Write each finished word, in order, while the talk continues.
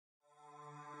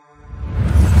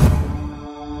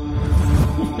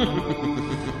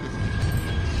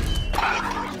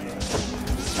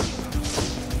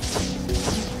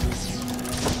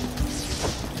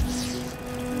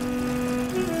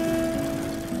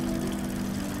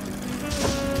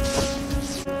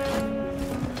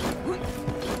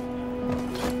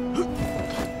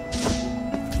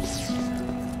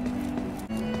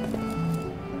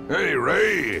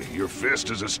Ray, your fist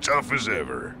is as tough as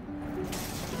ever.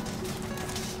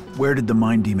 Where did the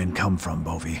mine demon come from,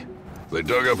 Bovie? They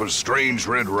dug up a strange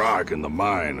red rock in the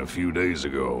mine a few days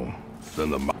ago.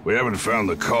 We haven't found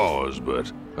the cause,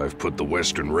 but I've put the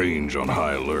Western Range on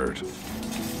high alert.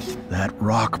 That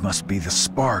rock must be the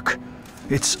spark.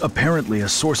 It's apparently a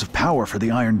source of power for the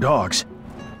Iron Dogs.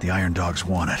 The Iron Dogs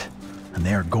want it, and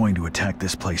they are going to attack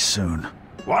this place soon.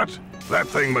 What? That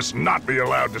thing must not be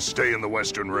allowed to stay in the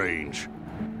Western Range.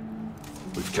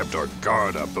 We've kept our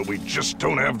guard up, but we just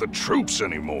don't have the troops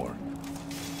anymore.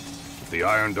 If the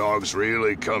Iron Dogs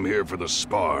really come here for the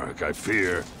spark, I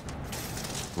fear...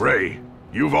 Ray,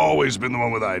 you've always been the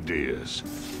one with ideas.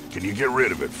 Can you get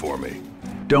rid of it for me?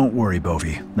 Don't worry,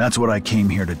 Bovie. That's what I came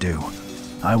here to do.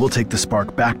 I will take the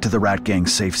spark back to the Rat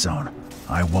Gang's safe zone.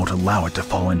 I won't allow it to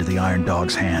fall into the Iron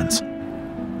Dog's hands.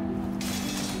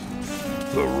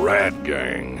 The Rat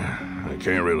Gang? I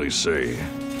can't really say.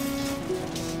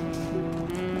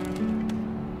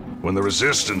 When the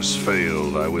Resistance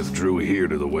failed, I withdrew here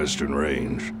to the Western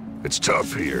Range. It's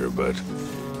tough here, but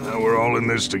we're all in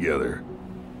this together.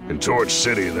 In Torch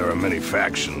City, there are many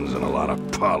factions and a lot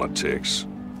of politics.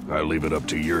 I leave it up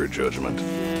to your judgment.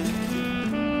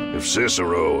 If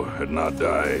Cicero had not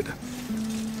died,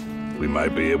 we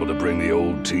might be able to bring the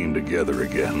old team together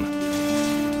again.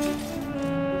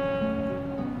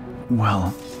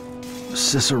 Well,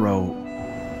 Cicero...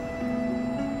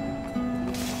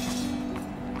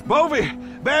 Bovie!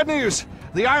 Bad news!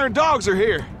 The Iron Dogs are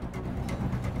here!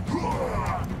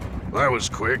 That was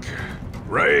quick.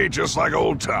 Ray, just like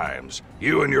old times.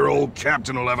 You and your old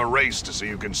captain will have a race to see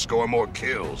who can score more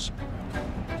kills.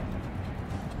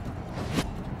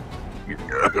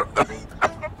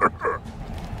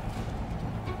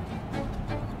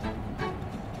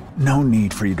 No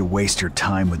need for you to waste your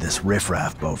time with this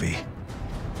riffraff, Bovie.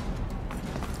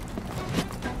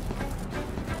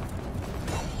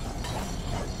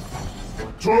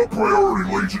 Top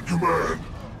priority, Legion Command.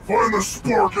 Find the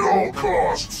spark at all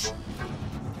costs.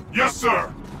 Yes,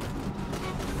 sir.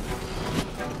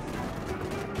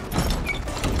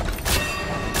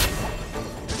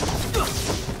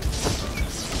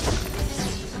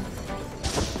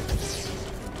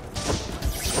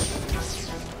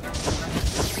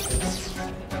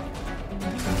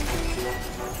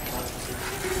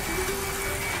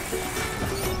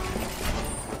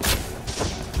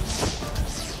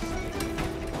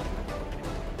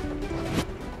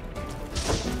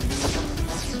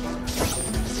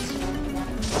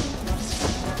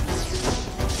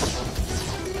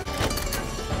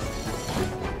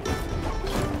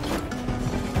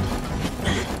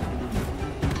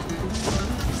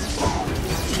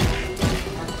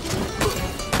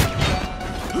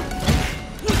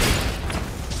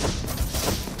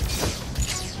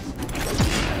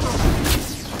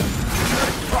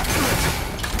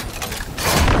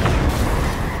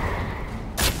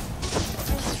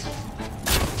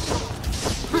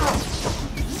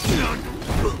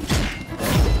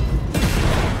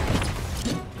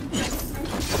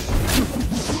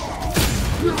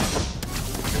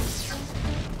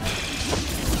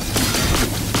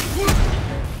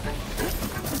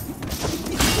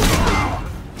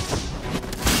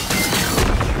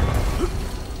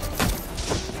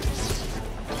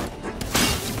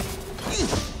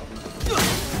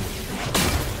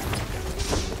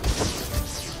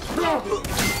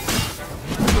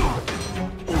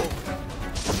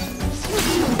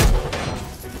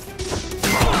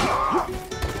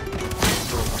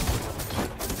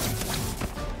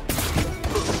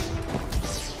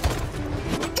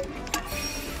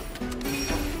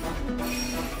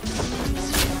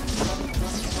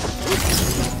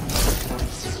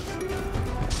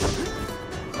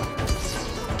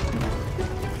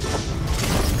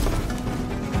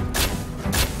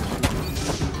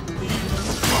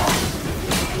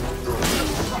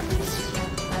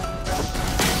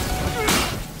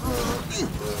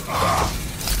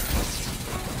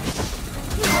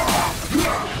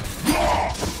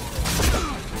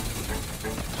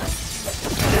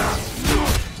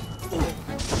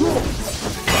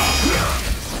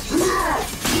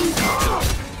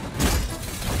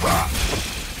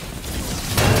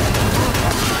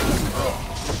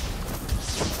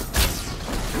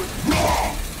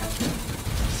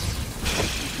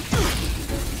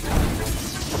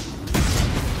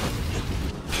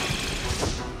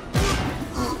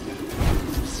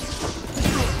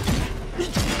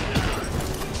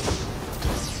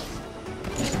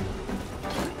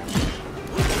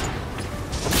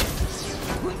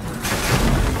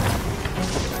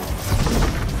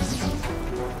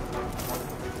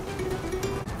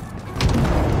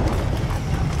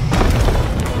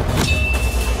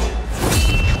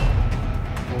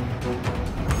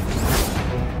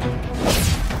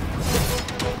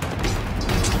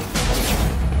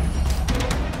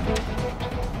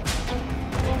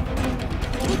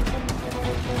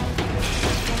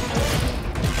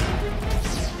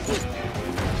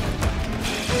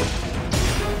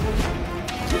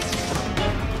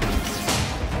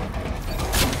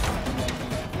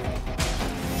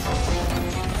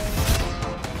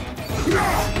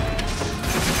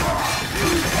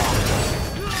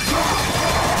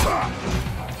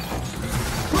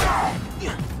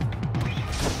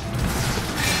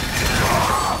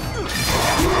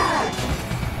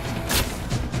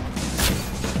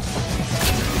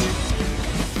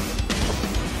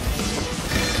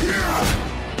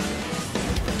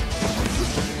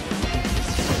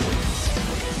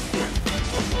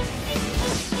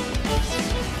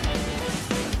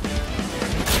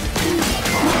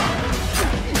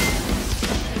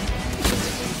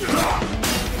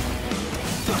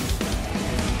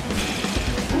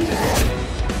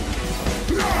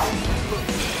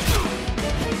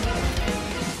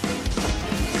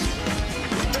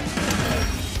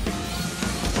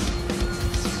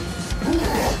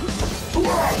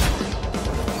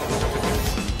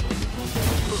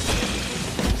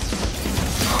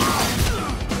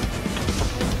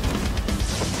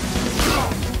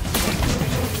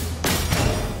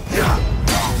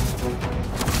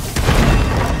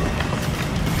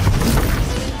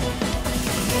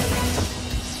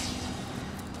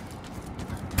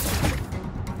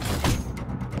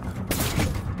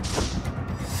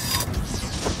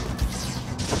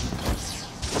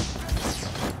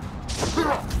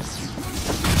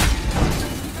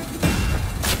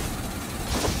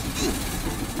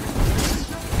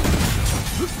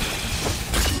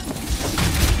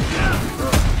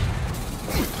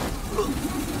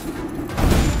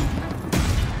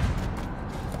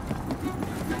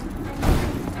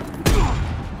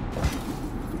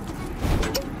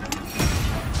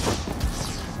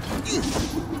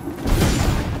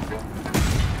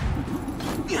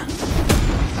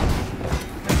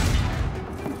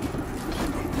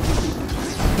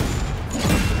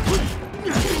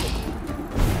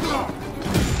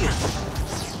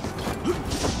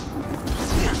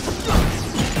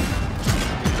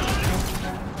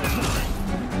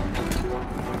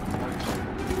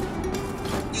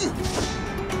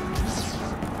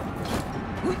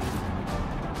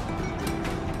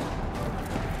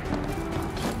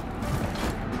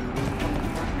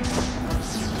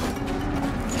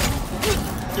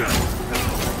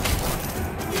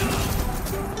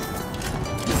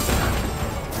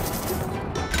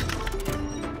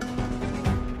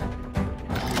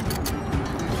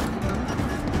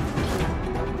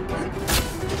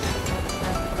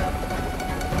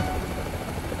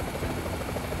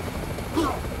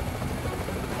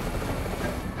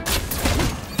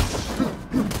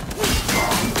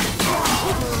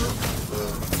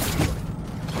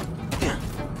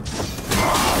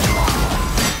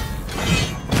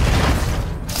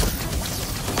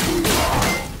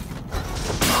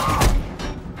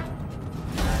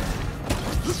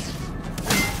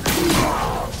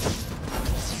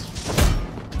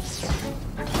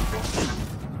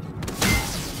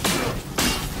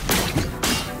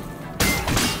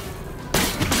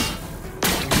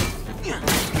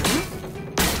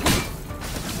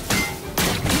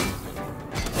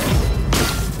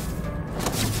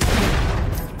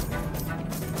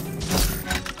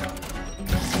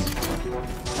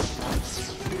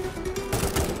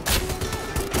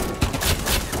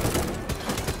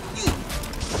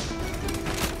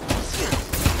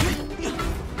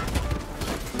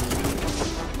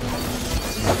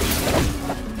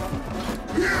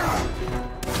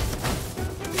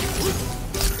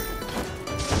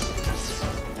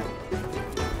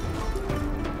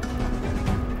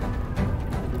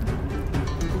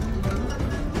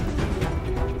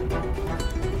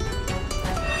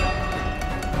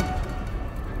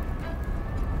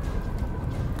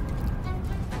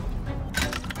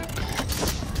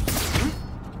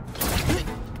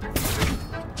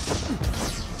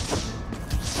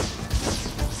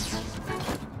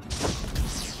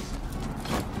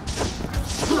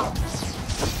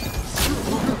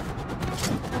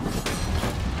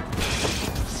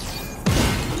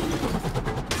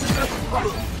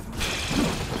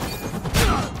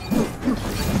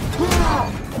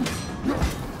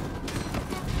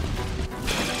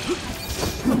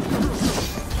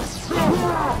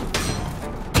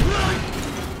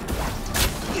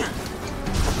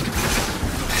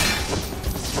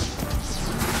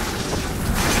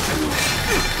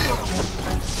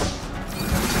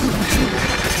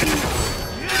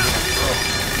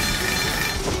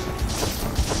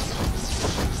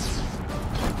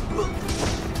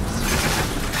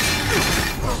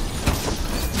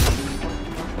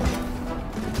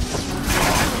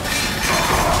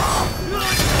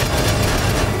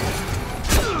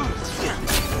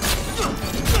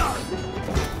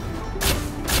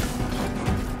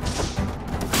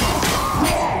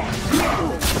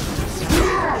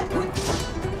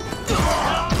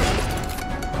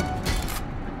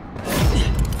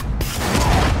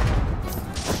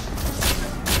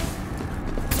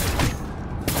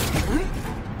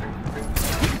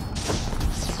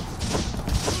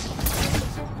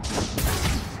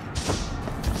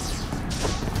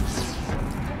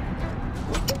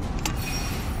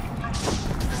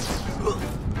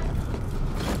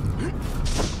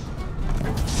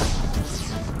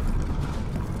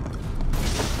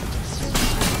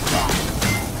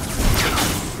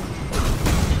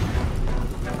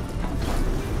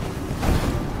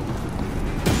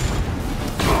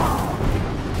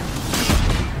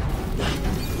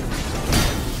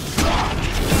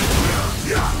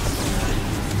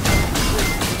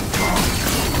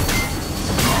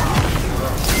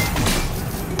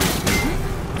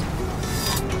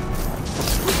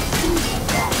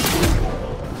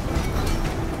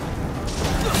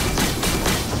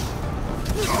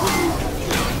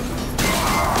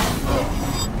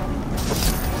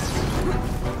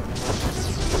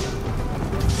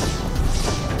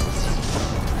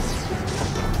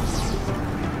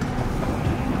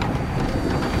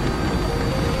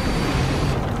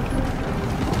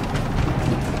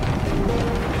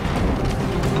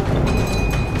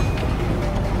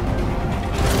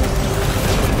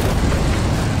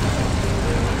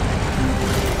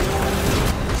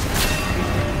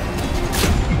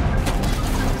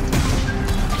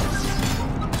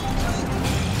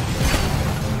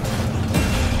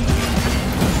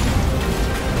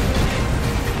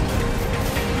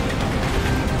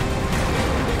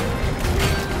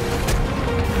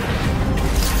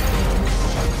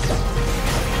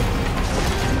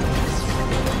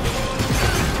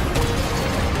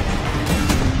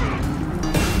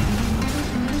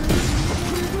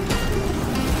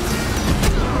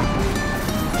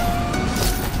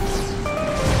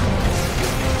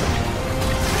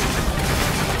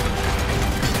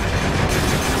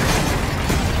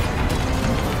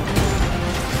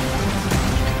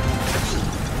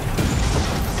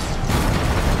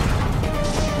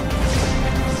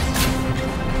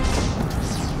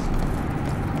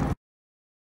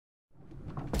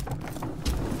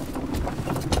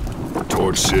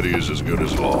 Torch City is as good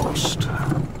as lost.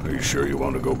 Are you sure you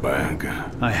want to go back?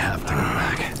 I have to go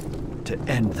back. To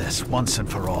end this once and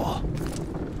for all.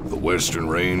 The Western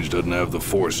Range doesn't have the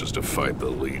forces to fight the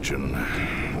Legion.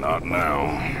 Not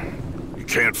now. You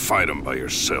can't fight them by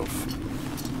yourself.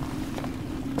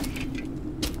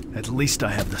 At least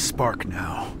I have the spark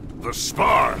now. The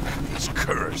spark is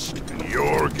cursed, and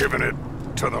you're giving it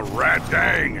to the Rat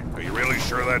Dang. Are you really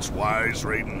sure that's wise,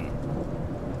 Raiden?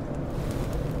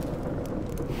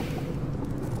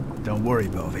 Don't worry,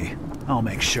 Bovie. I'll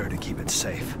make sure to keep it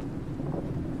safe.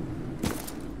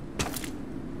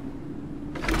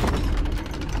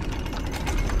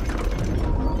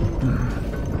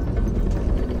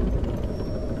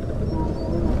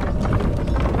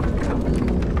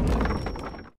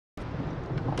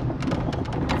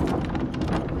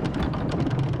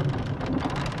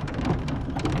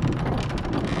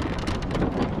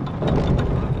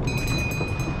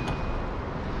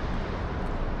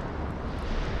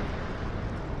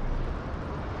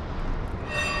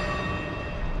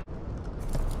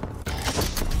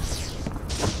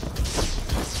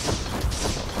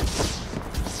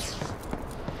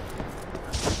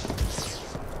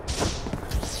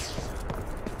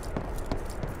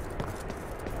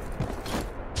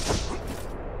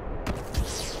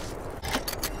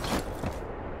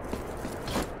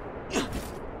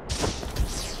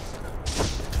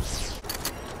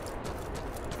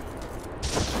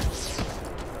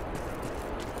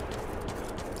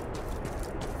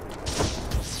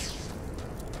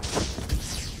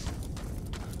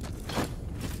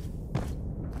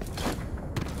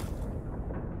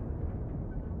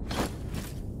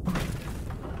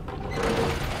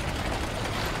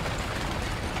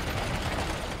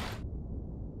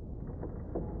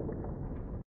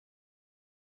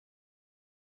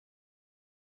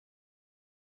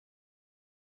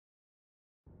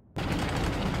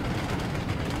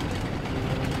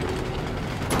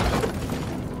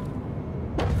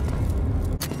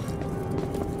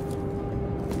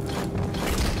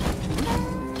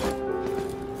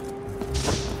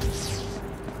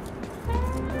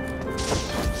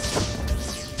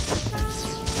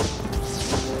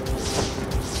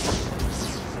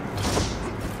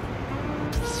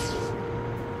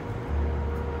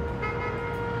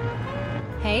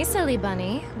 Hey, silly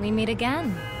bunny. We meet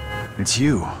again. It's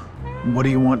you. What do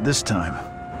you want this time?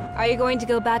 Are you going to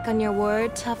go back on your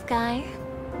word, tough guy?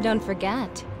 Don't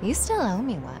forget, you still owe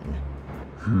me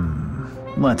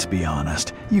one. Let's be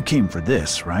honest. You came for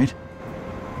this, right?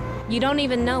 You don't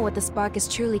even know what the spark is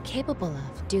truly capable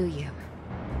of, do you?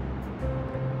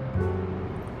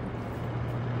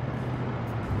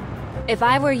 If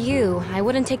I were you, I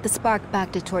wouldn't take the spark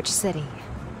back to Torch City.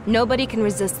 Nobody can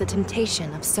resist the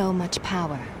temptation of so much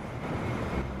power.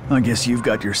 I guess you've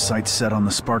got your sights set on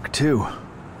the spark too.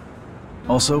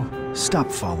 Also,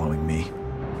 stop following me.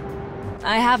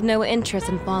 I have no interest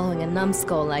in following a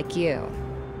numbskull like you.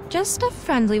 Just a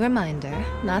friendly reminder,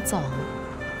 that's all.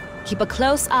 Keep a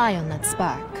close eye on that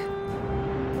spark.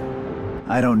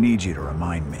 I don't need you to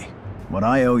remind me. What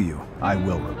I owe you, I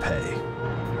will repay.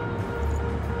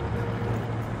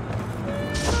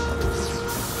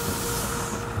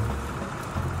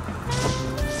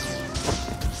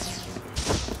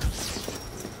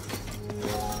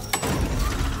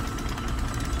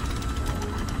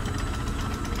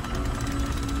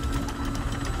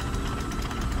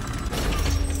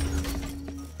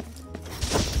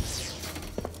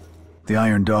 The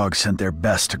Iron Dogs sent their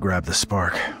best to grab the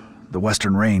spark. The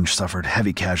Western Range suffered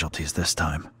heavy casualties this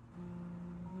time.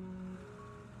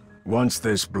 Once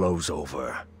this blows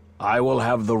over, I will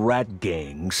have the Rat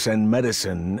Gang send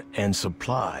medicine and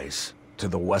supplies to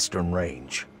the Western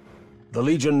Range. The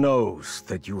Legion knows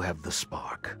that you have the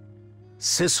spark.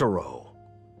 Cicero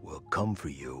will come for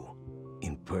you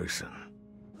in person.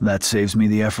 That saves me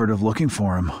the effort of looking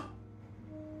for him.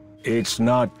 It's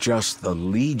not just the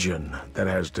Legion that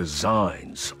has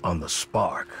designs on the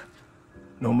spark.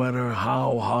 No matter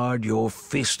how hard your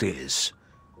fist is,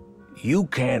 you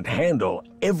can't handle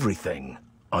everything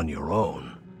on your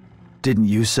own. Didn't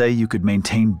you say you could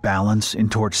maintain balance in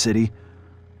Torch City?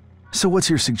 So what's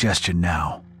your suggestion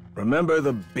now? Remember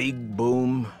the big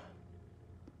boom?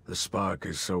 The spark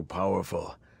is so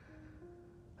powerful.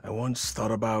 I once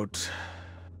thought about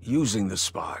using the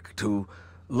spark to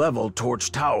level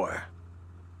Torch Tower.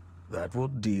 That will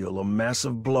deal a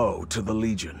massive blow to the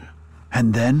Legion.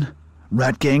 And then?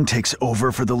 Rat Gang takes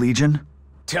over for the Legion?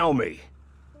 Tell me,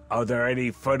 are there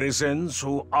any citizens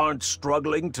who aren't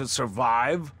struggling to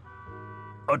survive?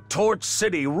 A Torch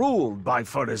City ruled by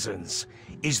citizens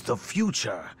is the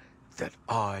future that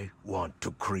I want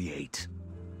to create.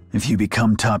 If you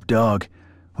become top dog,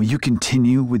 will you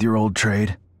continue with your old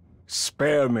trade?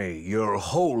 Spare me your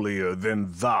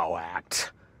holier-than-thou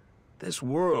act. This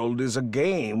world is a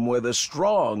game where the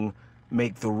strong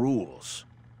make the rules.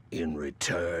 In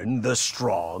return, the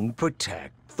strong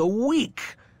protect the weak.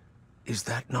 Is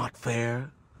that not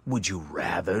fair? Would you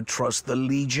rather trust the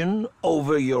Legion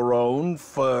over your own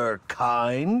fur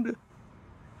kind?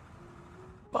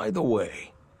 By the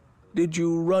way, did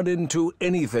you run into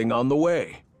anything on the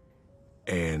way?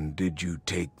 And did you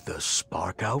take the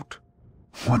spark out?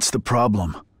 What's the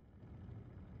problem?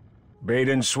 Bait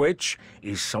and switch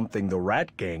is something the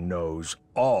Rat Gang knows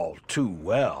all too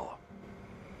well.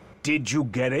 Did you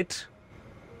get it?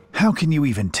 How can you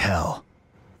even tell?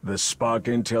 The spark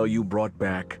intel you brought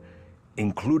back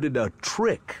included a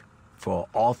trick for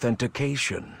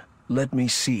authentication. Let me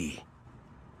see.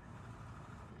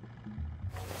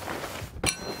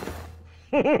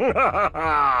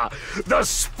 The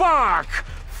spark!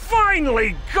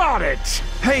 Finally got it!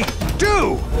 Hey,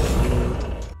 do!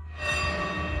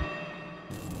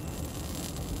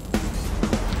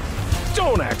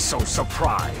 Don't act so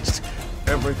surprised.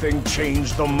 Everything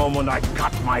changed the moment I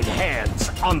got my hands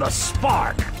on the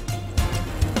spark.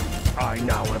 I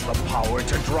now have the power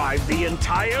to drive the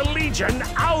entire Legion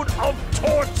out of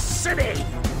Torch City.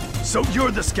 So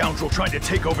you're the scoundrel trying to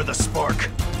take over the spark?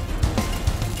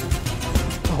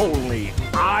 Only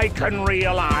I can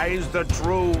realize the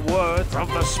true worth of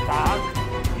the spark.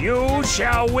 You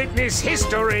shall witness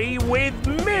history with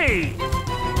me,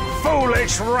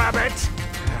 foolish rabbit.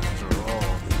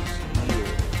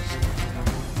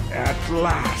 At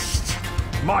last,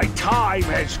 my time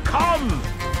has come.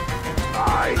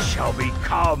 I shall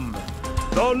become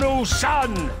the new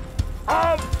son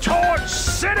of Torch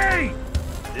City!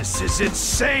 This is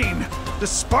insane! The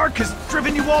spark has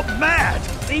driven you all mad!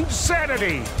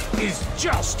 Insanity is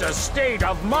just a state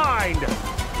of mind.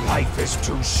 Life is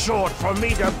too short for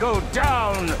me to go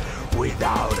down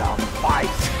without a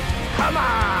fight. Come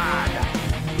on!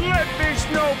 Let this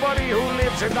nobody who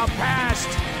lives in the past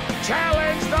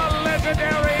challenge the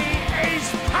legendary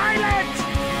Ace Pilot!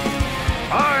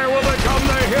 I will become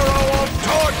the hero of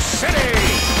Torch City!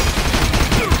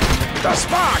 The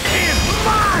spark is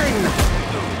mine!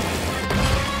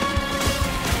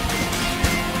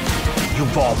 You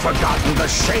You've all forgotten the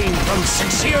shame from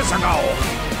 6 years ago!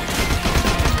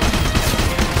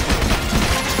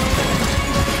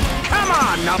 Come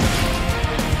on now!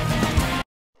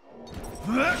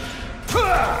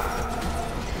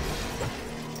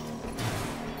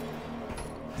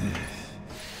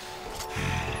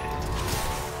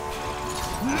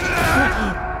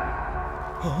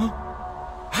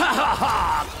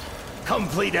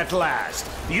 Complete at last.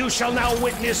 You shall now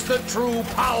witness the true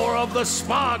power of the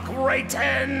spark,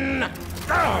 Rayton!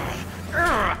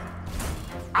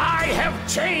 I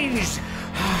have changed!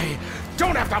 I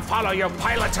don't have to follow your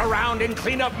pilots around and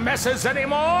clean up messes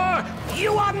anymore!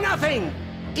 You are nothing!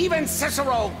 Even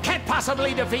Cicero can't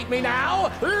possibly defeat me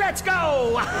now! Let's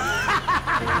go!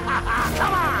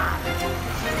 Come on!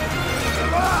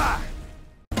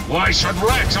 Why should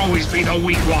rats always be the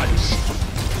weak ones?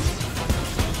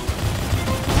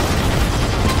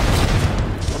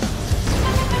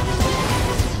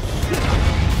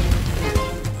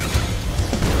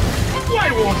 Why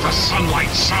won't the sunlight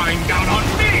shine down on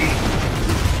me?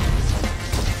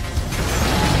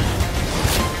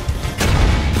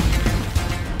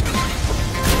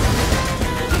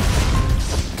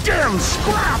 Damn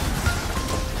scrap!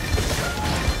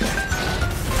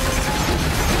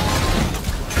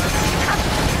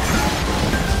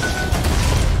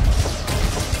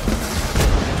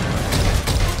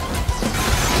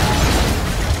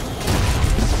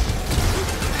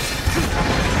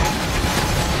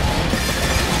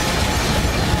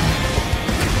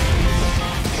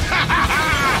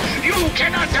 You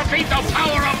cannot defeat the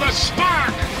power of the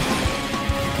spark!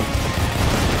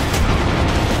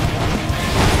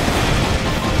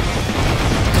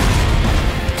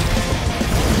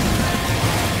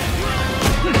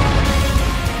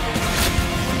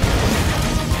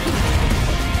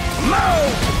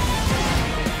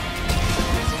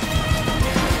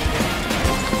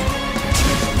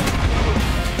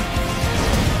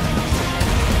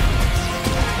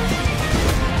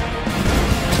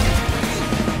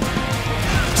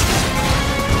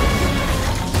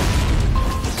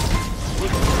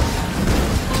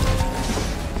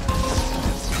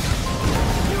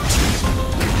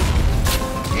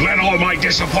 Let all my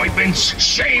disappointments,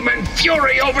 shame, and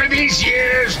fury over these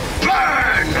years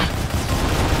burn!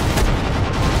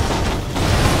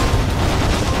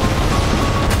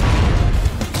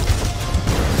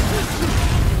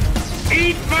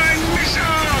 Eat my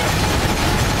missile!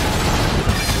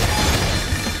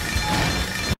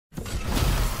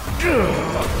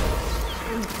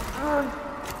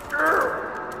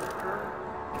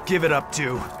 Give it up,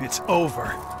 2. It's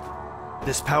over.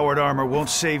 This powered armor won't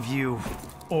save you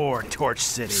or Torch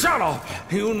City. Shut up!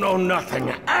 You know nothing.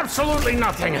 Absolutely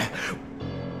nothing.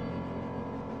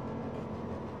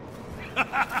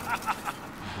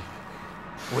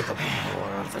 With the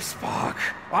power of the spark,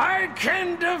 I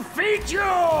can defeat you!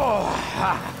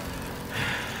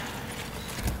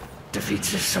 Defeat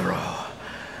Cicero.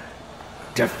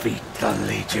 Defeat the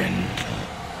Legion.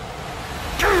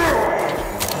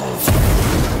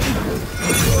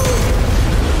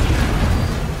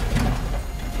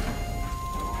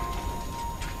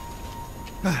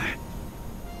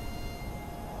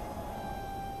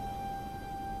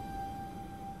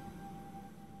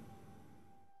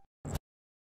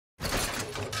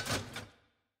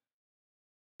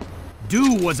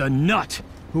 Du was a nut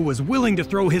who was willing to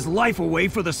throw his life away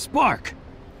for the spark.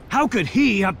 How could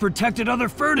he have protected other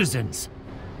Fertisans?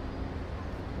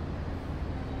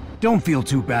 Don't feel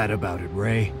too bad about it,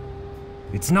 Ray.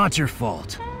 It's not your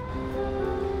fault.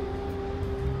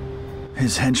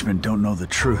 His henchmen don't know the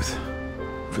truth.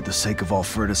 For the sake of all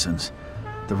Fertisans,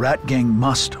 the Rat Gang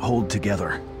must hold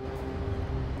together.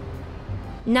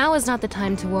 Now is not the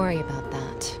time to worry about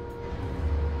that.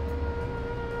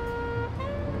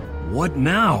 What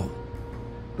now?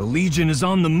 The Legion is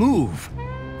on the move,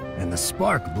 and the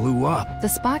spark blew up. The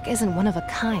spark isn't one of a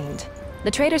kind.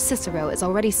 The traitor Cicero is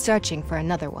already searching for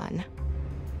another one.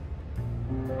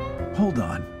 Hold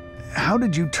on. How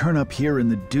did you turn up here in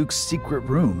the Duke's secret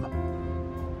room?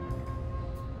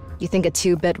 You think a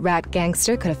 2-bit rat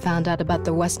gangster could have found out about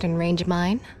the Western Range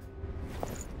mine?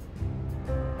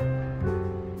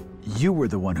 You were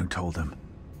the one who told him.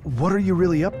 What are you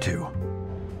really up to?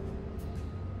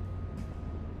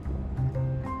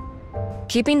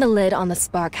 Keeping the lid on the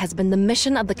spark has been the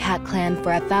mission of the Cat Clan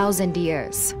for 1,000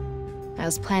 years. I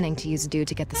was planning to use Du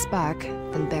to get the spark,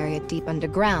 then bury it deep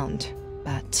underground,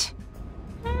 but...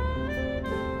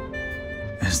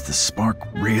 Is the spark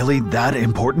really that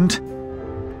important?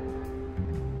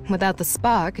 Without the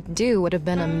spark, Du would have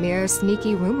been a mere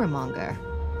sneaky rumor monger.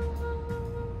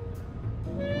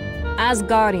 As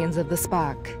guardians of the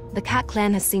spark, the Cat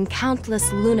Clan has seen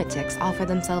countless lunatics offer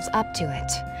themselves up to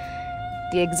it.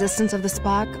 The existence of the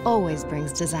spark always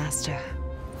brings disaster.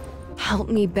 Help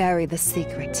me bury the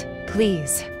secret,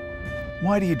 please.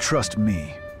 Why do you trust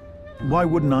me? Why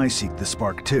wouldn't I seek the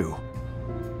spark too?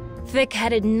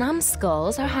 Thick-headed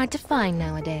numbskulls are hard to find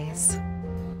nowadays.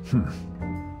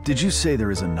 Did you say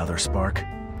there is another spark?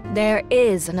 There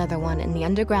is another one in the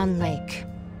underground lake.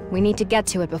 We need to get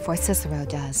to it before Cicero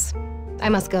does. I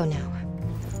must go now.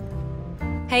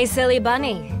 Hey, silly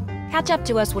bunny. Catch up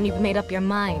to us when you've made up your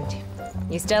mind.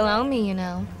 You still owe me, you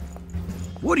know.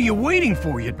 What are you waiting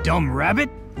for, you dumb rabbit?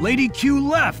 Lady Q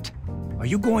left. Are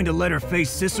you going to let her face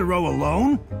Cicero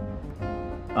alone?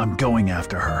 I'm going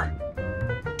after her.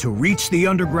 To reach the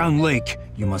underground lake,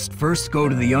 you must first go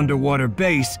to the underwater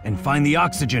base and find the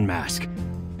oxygen mask.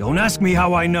 Don't ask me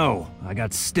how I know. I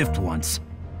got stiffed once.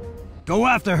 Go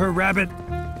after her, Rabbit.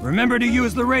 Remember to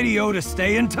use the radio to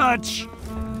stay in touch.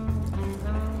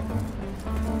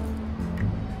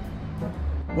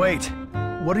 Wait,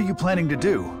 what are you planning to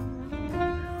do?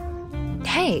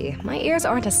 Hey, my ears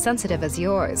aren't as sensitive as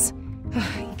yours.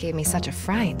 You gave me such a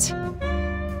fright.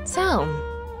 So,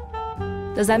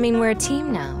 does that mean we're a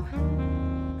team now?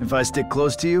 If I stick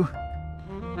close to you,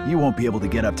 you won't be able to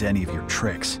get up to any of your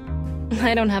tricks.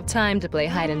 I don't have time to play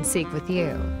hide and seek with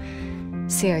you.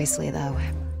 Seriously, though,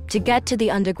 to get to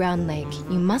the underground lake,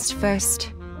 you must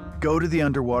first... Go to the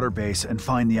underwater base and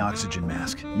find the oxygen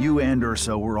mask. You and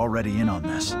Urso were already in on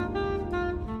this.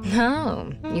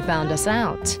 Oh, you found us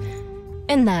out.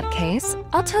 In that case,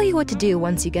 I'll tell you what to do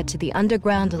once you get to the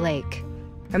underground lake.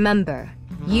 Remember,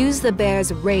 use the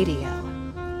bear's radio.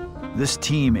 This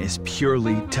team is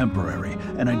purely temporary,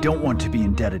 and I don't want to be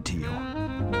indebted to you.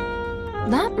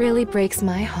 That really breaks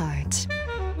my heart.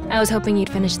 I was hoping you'd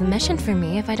finish the mission for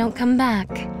me if I don't come back.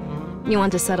 You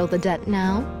want to settle the debt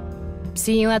now?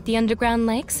 See you at the underground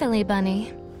lake, silly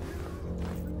bunny.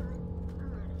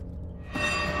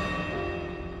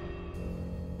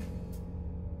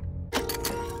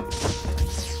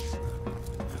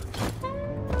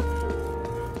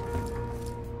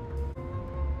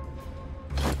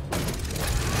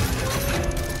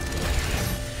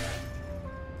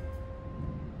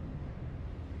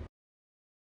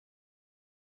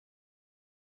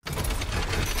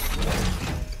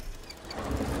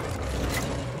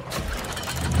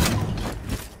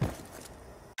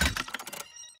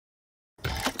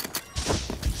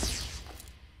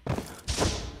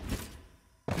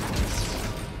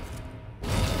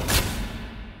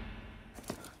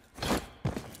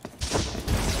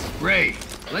 Ray,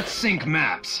 let's sync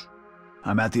maps.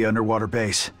 I'm at the underwater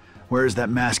base. Where is that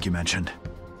mask you mentioned?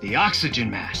 The oxygen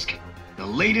mask. The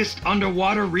latest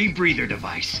underwater rebreather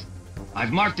device.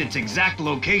 I've marked its exact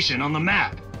location on the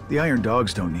map. The Iron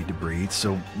Dogs don't need to breathe,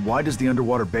 so why does the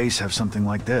underwater base have something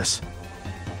like this?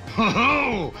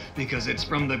 Ho-ho! Because it's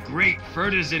from the great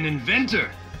Fertisan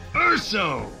inventor,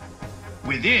 Urso!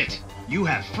 With it, you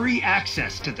have free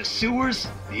access to the sewers,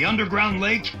 the underground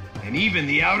lake, and even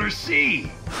the outer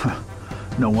sea.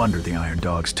 No wonder the Iron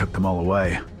Dogs took them all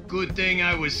away. Good thing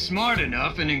I was smart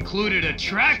enough and included a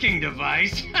tracking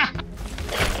device.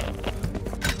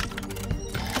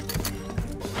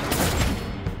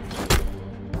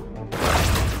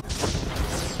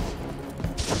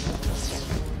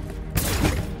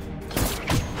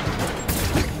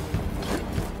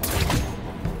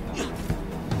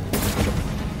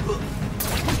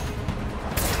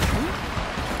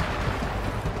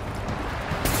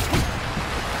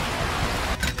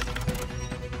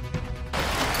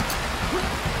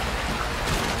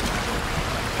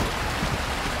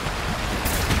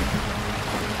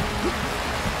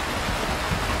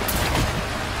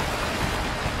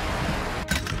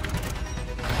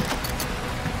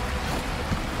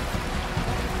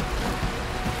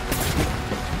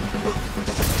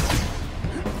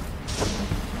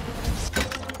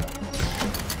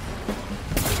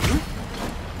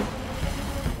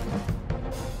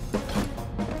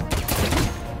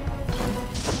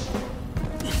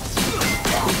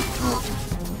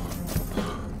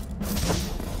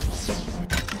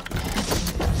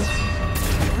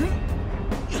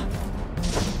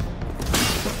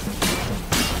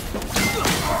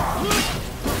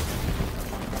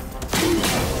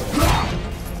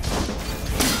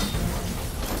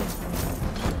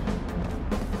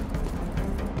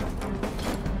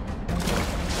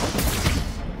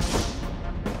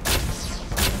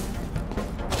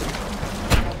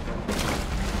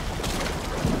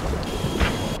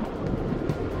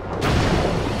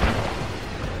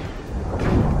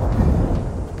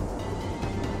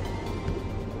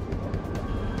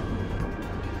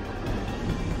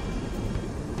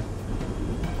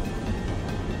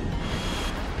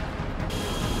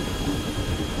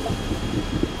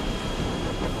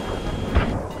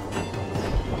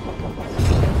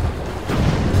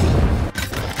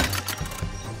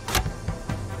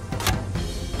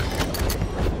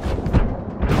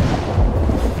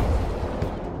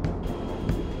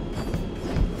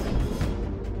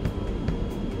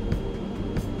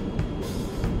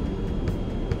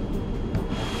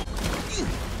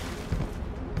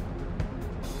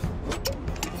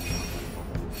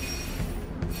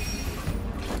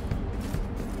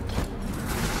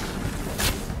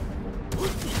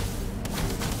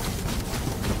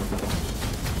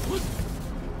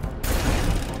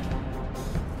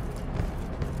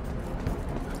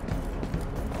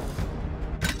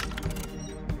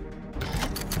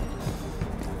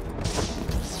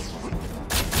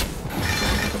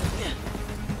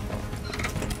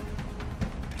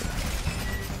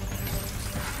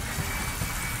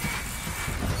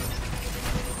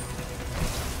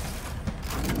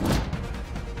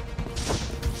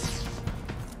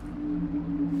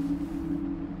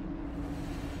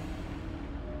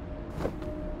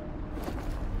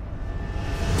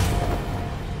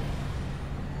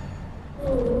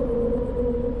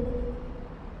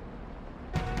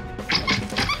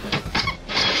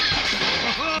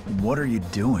 What are you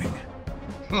doing?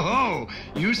 Oh,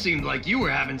 you seemed like you were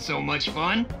having so much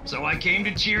fun, so I came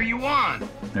to cheer you on.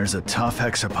 There's a tough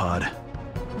hexapod.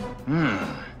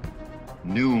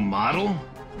 New model?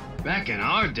 Back in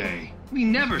our day, we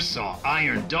never saw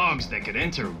iron dogs that could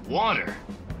enter water.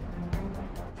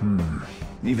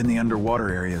 Even the underwater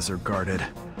areas are guarded.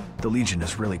 The Legion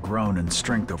has really grown in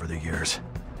strength over the years.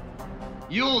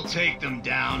 You'll take them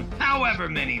down, however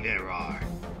many there are.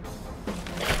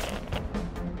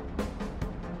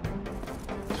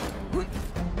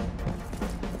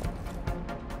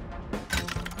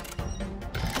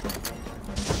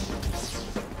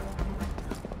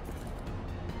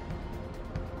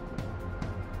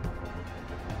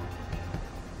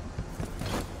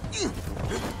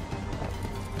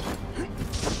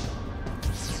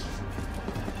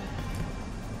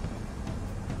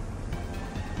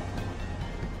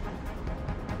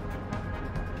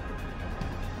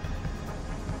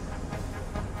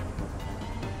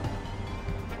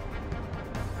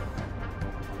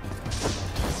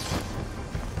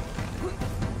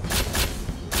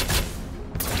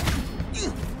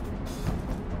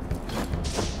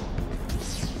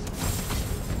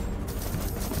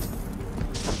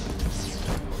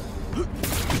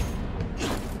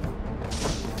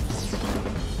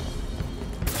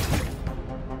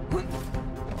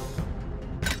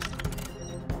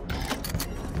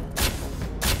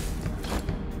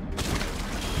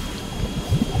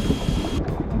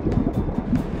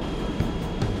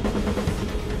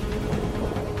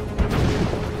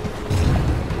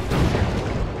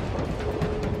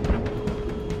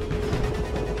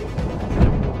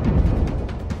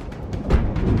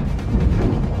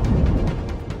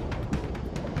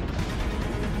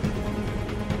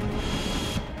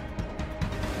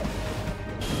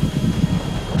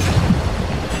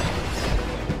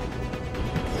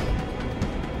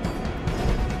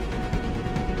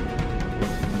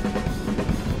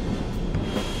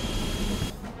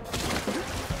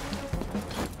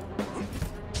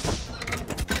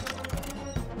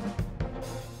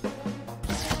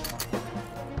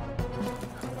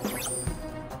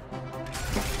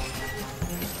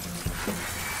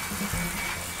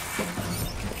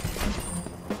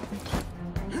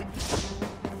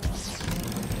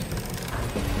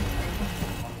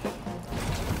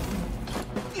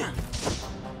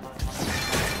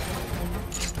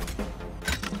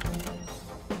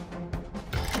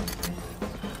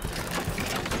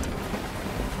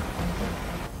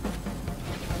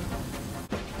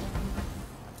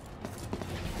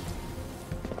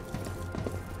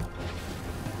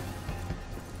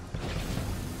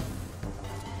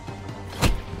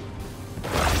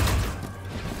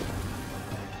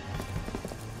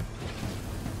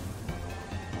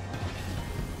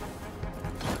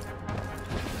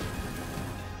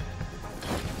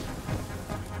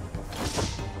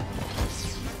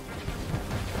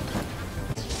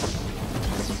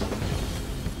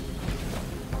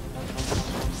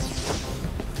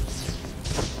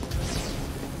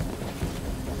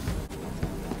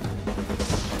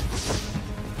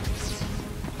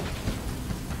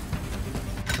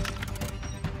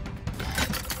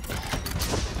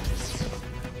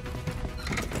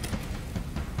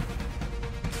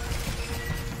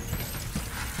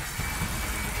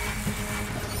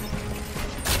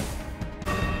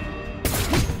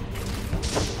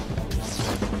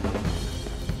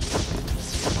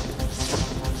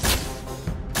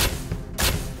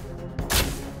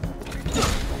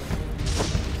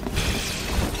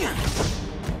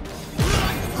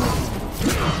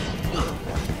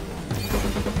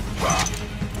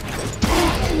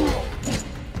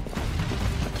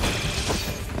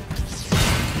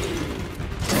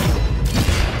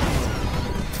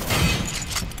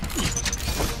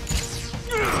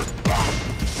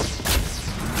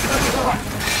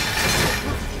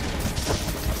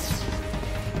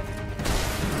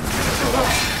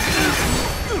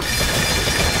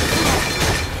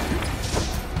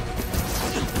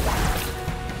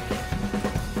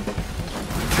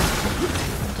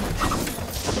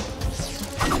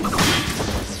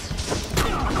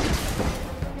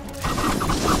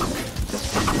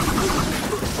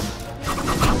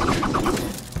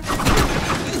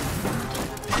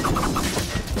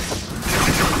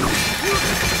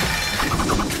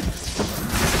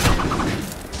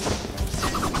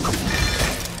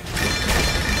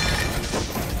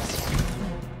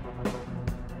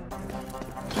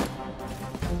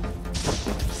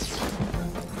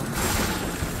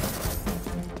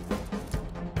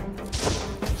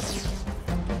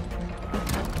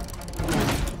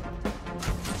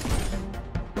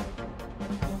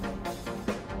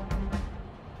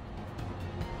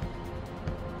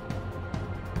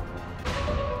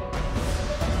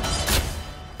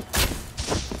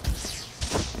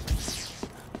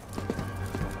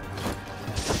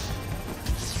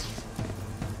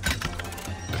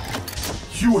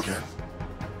 it's you again.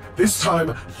 This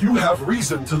time, you have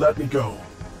reason to let me go.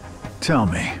 Tell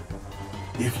me.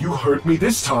 If you hurt me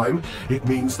this time, it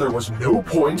means there was no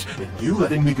point in you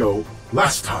letting me go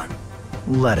last time.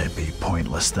 Let it be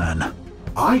pointless then.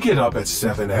 I get up at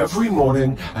 7 every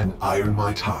morning and iron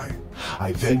my tie.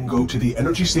 I then go to the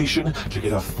energy station to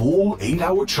get a full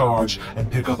 8-hour charge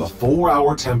and pick up a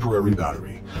 4-hour temporary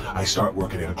battery. I start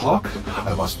work at 8 o'clock.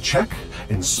 I must check,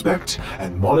 inspect,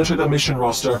 and monitor the mission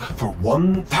roster for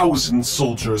 1,000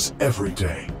 soldiers every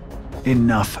day.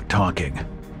 Enough talking.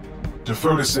 To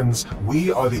Ferguson's,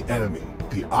 we are the enemy,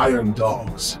 the Iron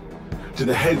Dogs. To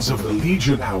the heads of the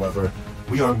Legion, however,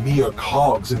 we are mere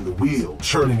cogs in the wheel,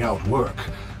 churning out work.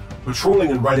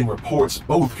 Patrolling and writing reports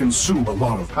both consume a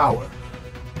lot of power.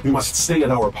 We must stay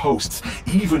at our posts,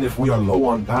 even if we are low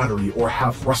on battery or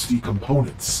have rusty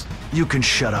components. You can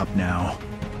shut up now.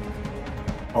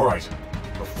 Alright,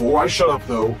 before I shut up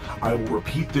though, I will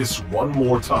repeat this one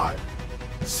more time.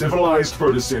 Civilized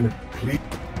Ferguson, please...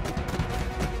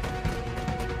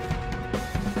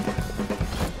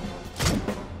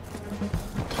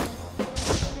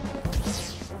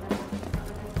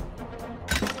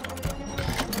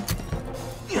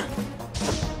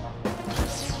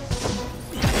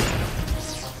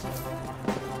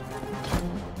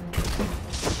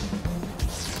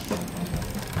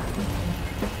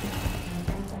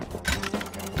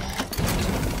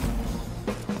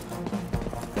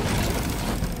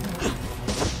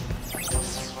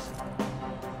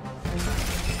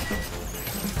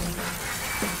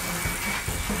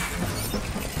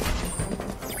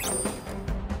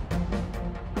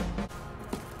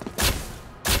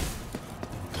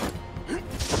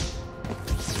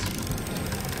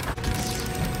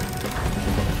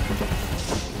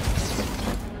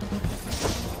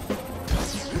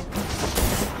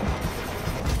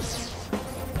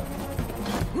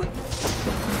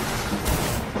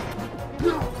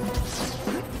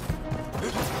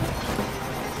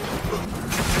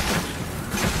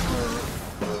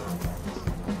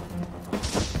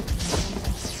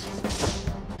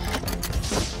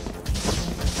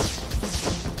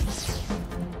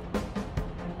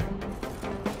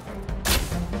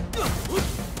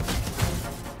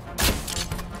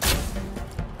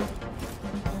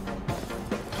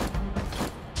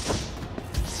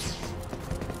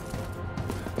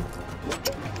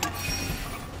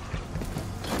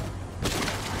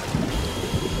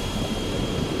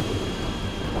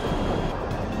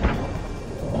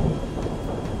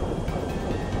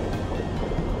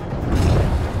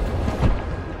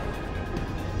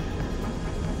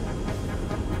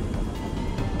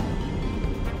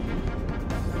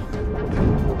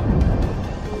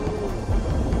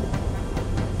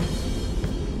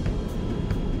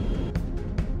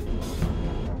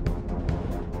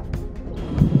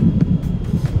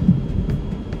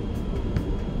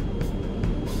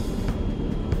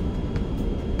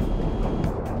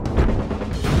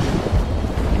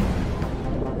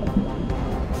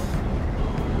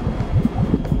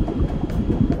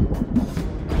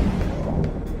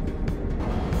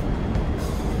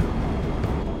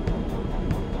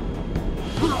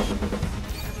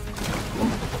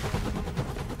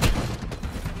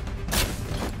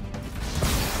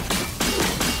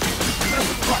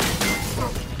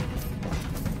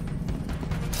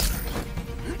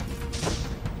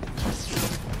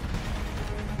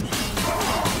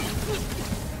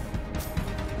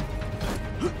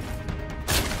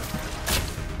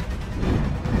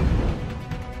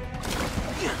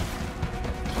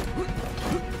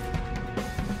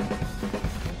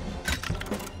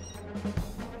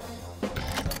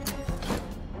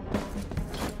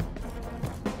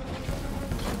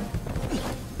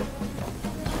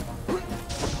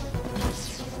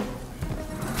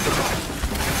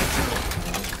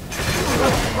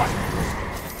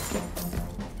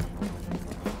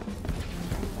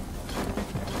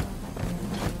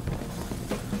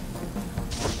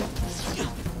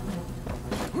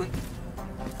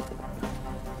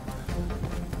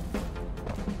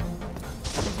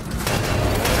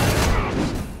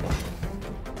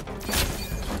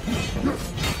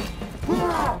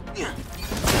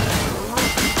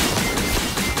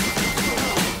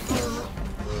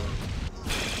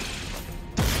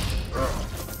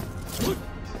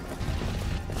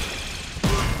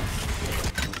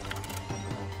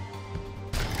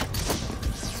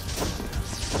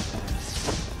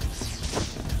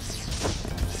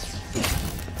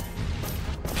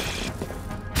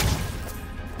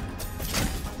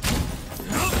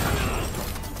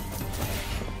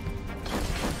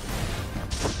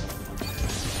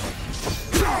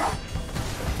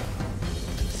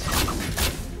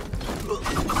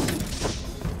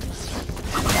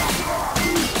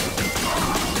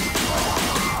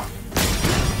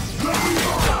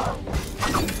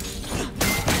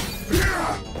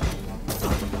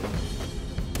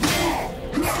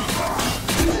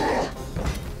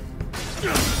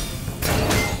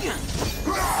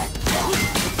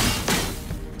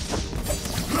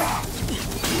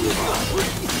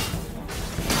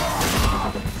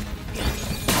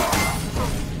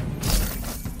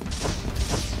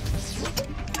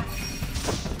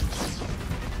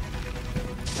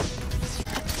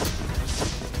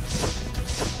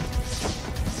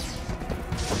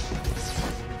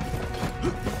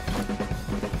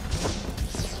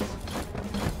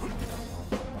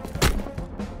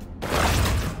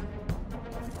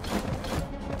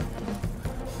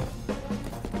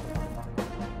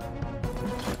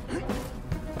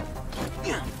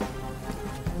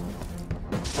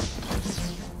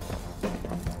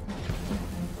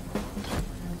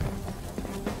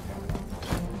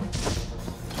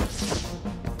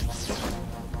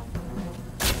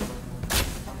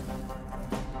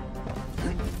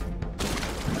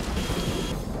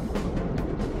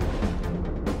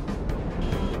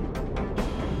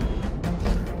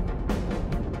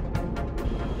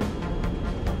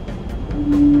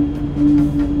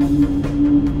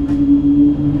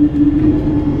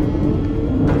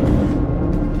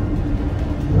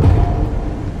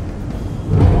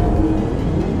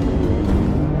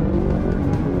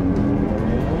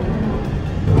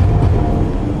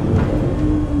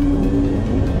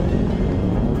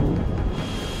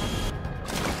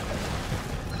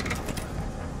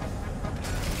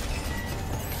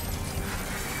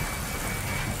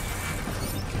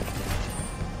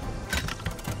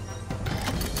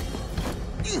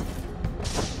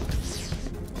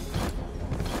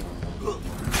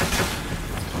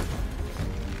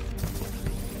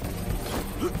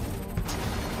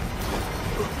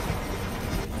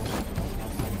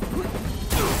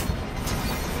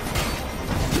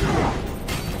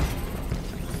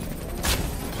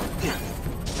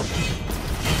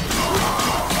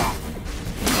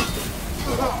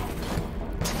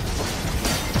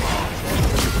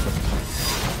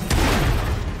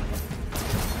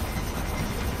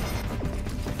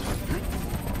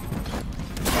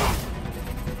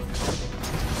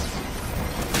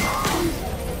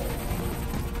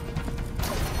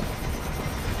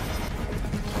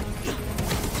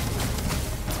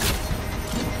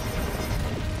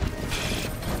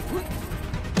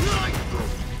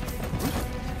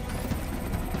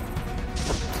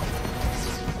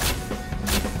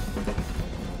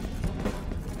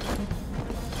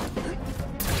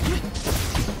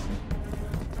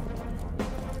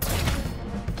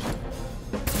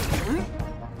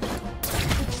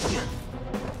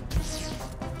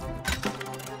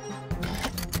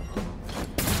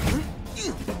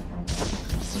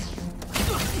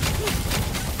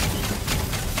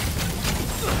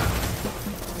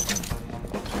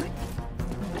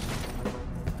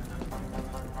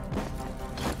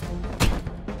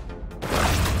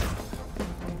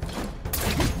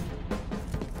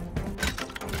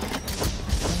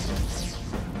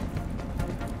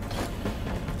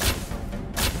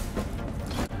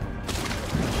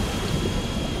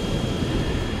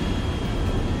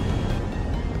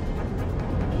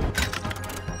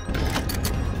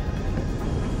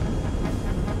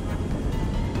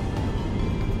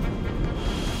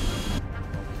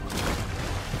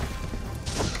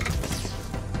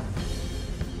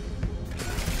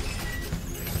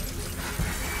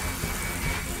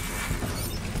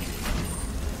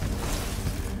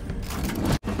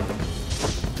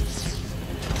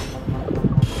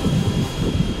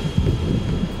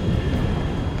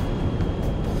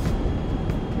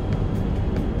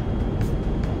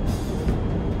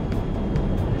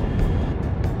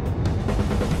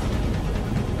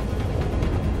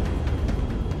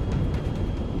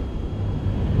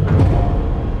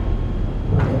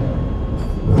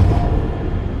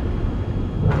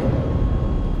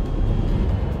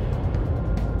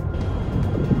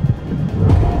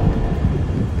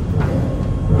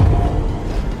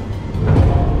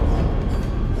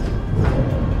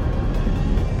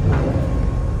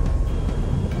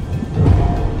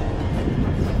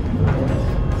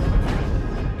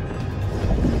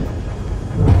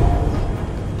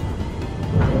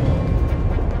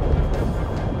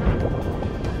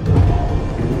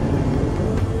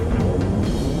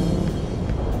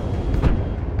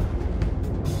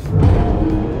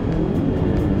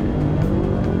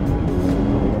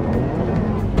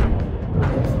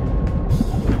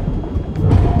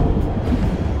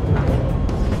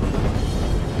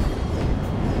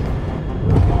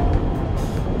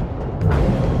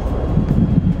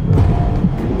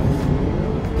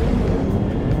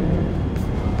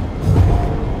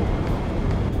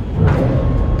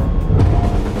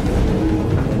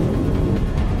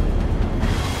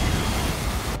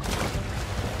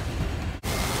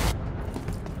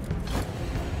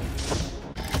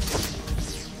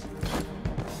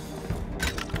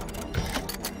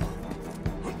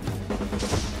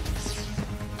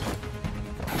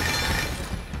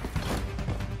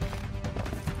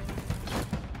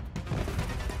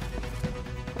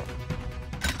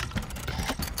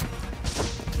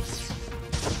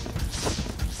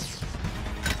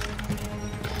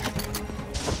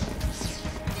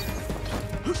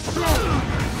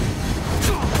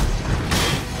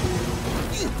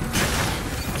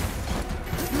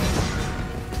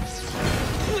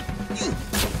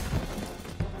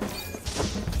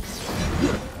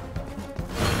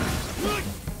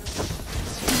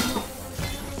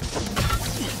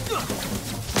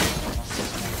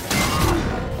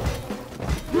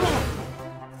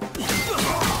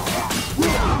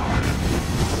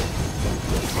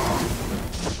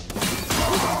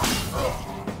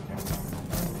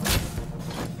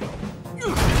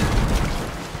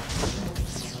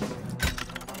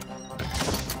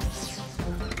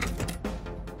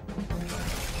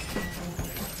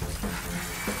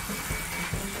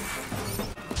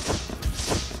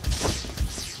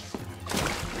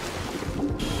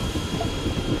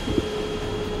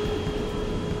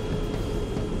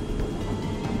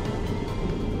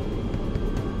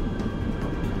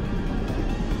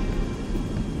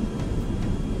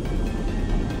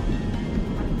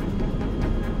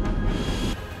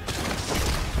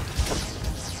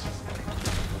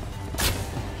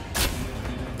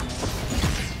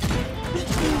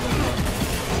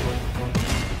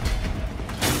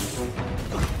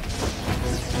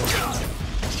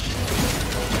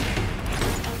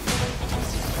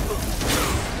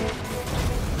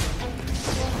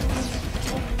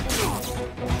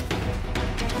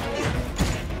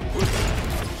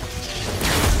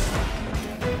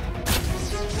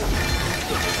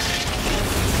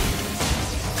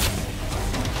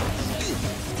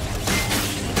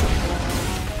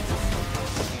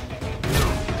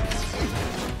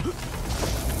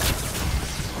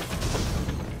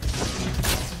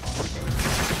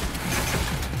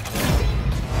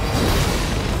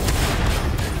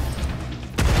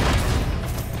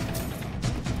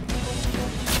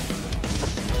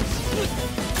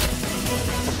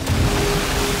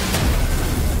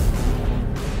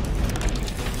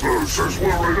 This is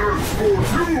where it ends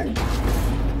for you!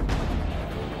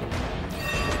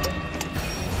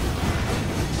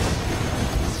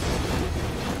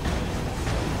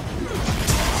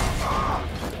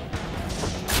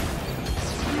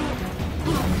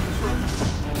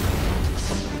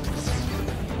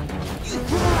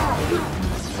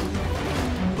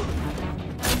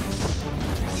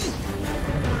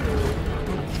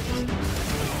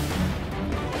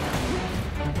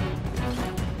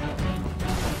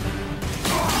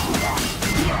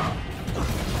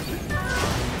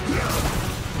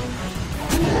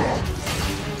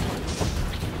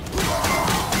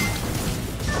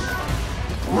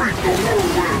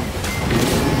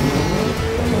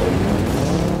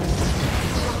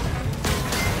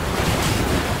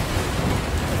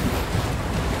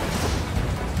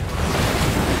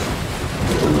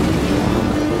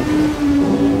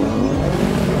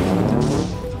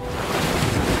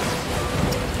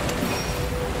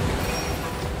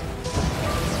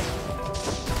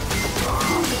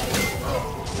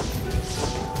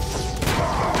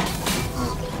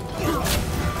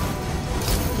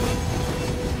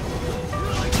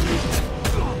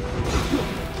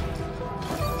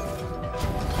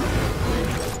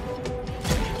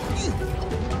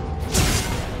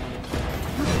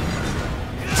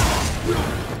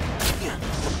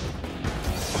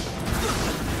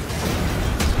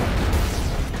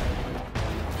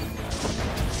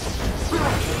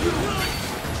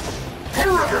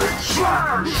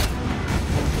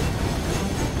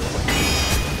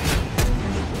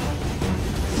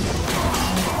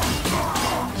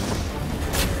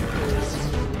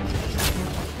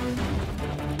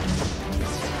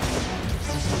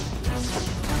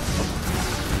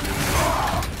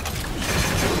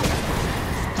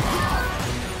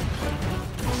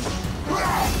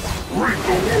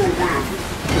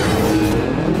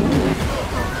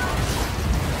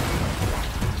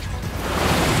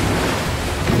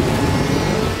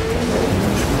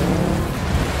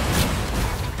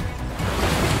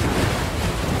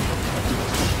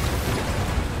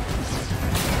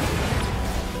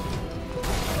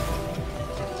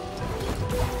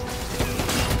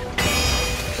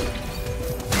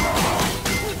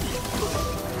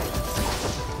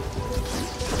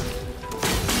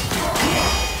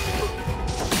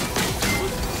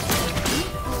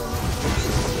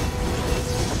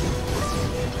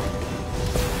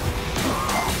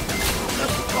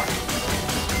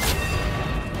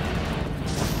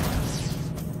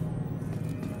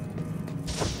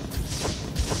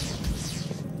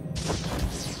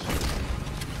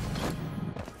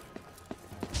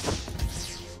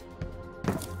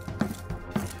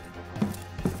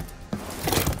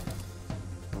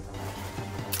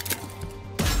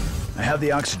 I have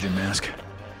the oxygen mask.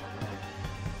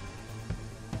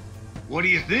 What do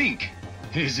you think?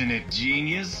 Isn't it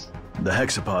genius? The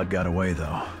hexapod got away,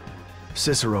 though.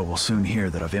 Cicero will soon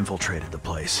hear that I've infiltrated the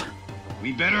place.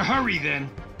 We better hurry then.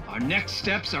 Our next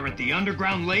steps are at the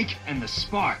underground lake and the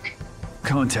spark.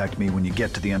 Contact me when you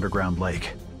get to the underground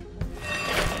lake.